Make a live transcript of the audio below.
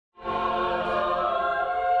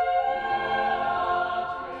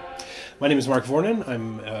My name is Mark Vuorinen.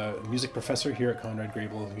 I'm a music professor here at Conrad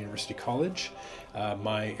Grebel University College.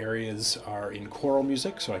 My areas are in choral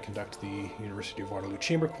music, so I conduct the University of Waterloo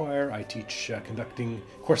Chamber Choir. I teach conducting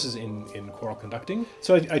courses in choral conducting.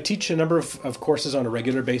 So I teach a number of courses on a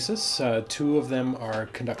regular basis. Two of them are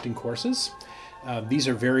conducting courses. These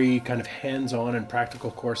are very kind of hands-on and practical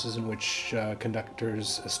courses in which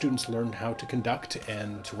students learn how to conduct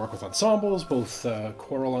and to work with ensembles, both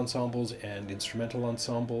choral ensembles and instrumental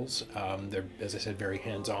ensembles. They're, as I said, very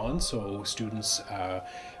hands-on, so students'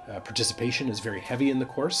 participation is very heavy in the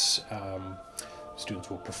course. Students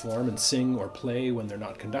will perform and sing or play when they're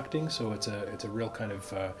not conducting, so it's a real kind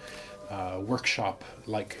of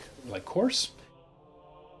workshop-like course.